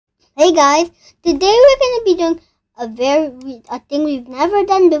Hey guys, today we're gonna be doing a thing we've never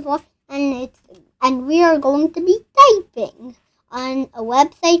done before, and we are going to be typing on a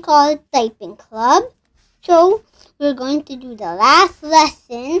website called Typing Club. So we're going to do the last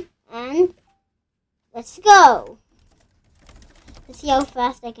lesson, and let's go. Let's see how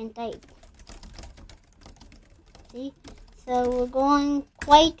fast I can type. See, so we're going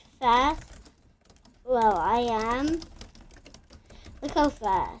quite fast. Well, I am. Look how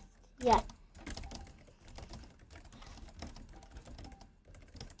fast. Yeah.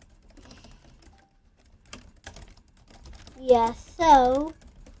 Yeah, so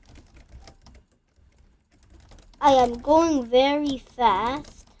I am going very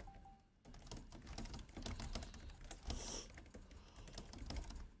fast.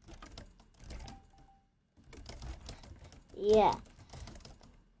 Yeah.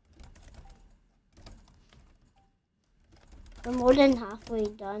 We're more than halfway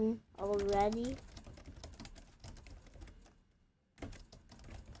done already.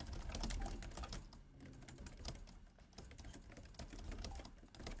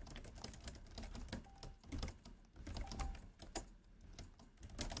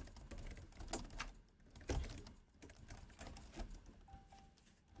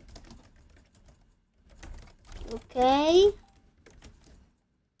 Okay.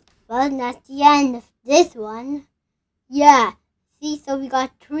 Well, that's the end of this one. Yeah. See, so we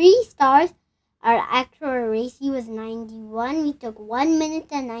got 3 stars. Our accuracy was 91. We took 1 minute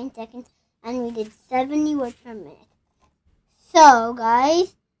and 9 seconds, and we did 70 words per minute. So,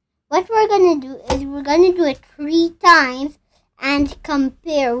 guys, what we're gonna do is we're gonna do it 3 times and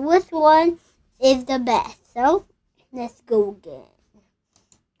compare which one is the best. So, let's go again.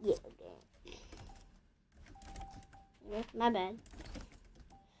 Yeah, again. Yes, my bad.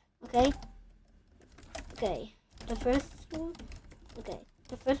 Okay. The first one. Okay.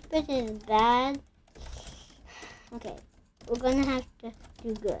 The first bit is bad. Okay. We're gonna have to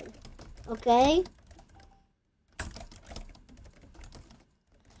do good. Okay.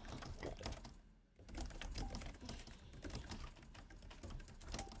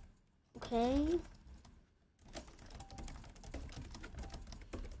 Okay.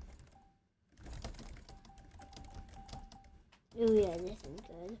 Oh yeah, this is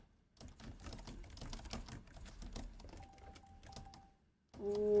good.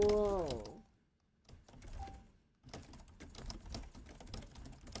 Whoa.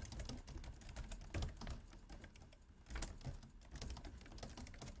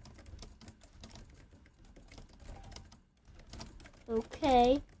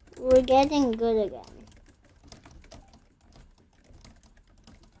 Okay, we're getting good again.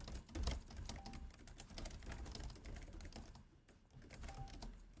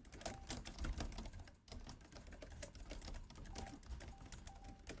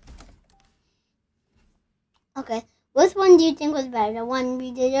 Okay, which one do you think was better? The one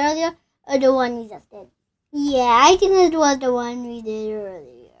we did earlier or the one we just did? Yeah, I think it was the one we did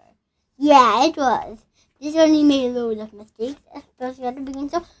earlier. Yeah, it was. This only made a load of mistakes, especially at the beginning.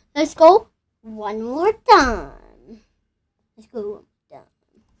 So let's go one more time. Let's go one more time.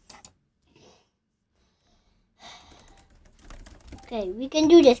 Okay, we can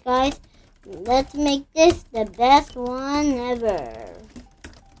do this, guys. Let's make this the best one ever.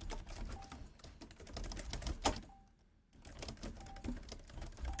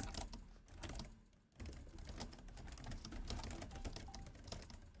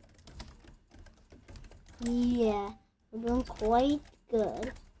 Yeah, we're doing quite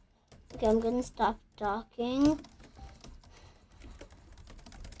good. Okay, I'm gonna stop talking.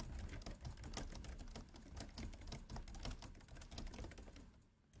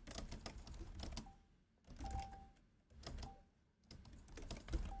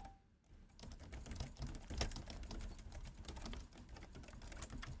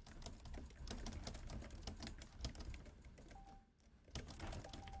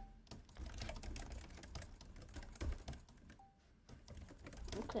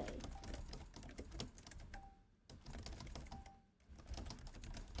 Okay.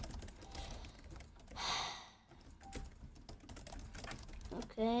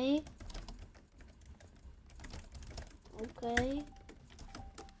 Okay. Okay.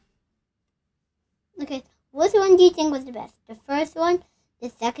 Okay. Which one do you think was the best? The first one, the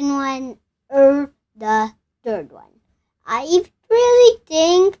second one, or the third one? I really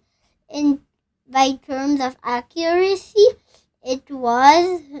think by terms of accuracy, it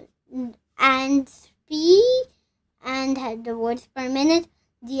was, and speed and had the words per minute.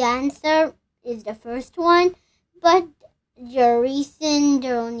 The answer is the first one, but your reason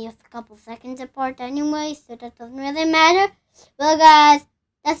they're only a couple seconds apart anyway, so that doesn't really matter. Well, guys,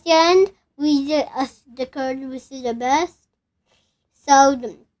 that's at the end, we did the card was the best. So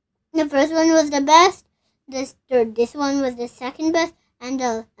the first one was the best. This one was the second best, and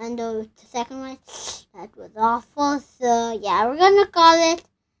the second one that was awful. So yeah, we're gonna call it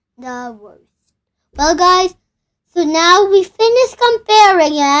the worst. Well, guys, so now we finished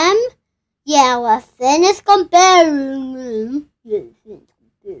comparing them. Yeah, we're finished comparing them.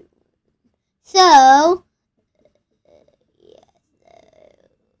 So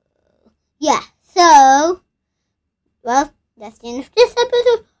yeah, so well, that's the end of this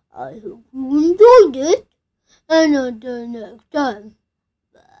episode. I hope you enjoyed it. And until next time,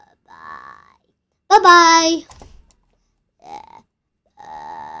 bye-bye. Bye-bye.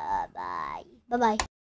 Bye-bye. Bye-bye.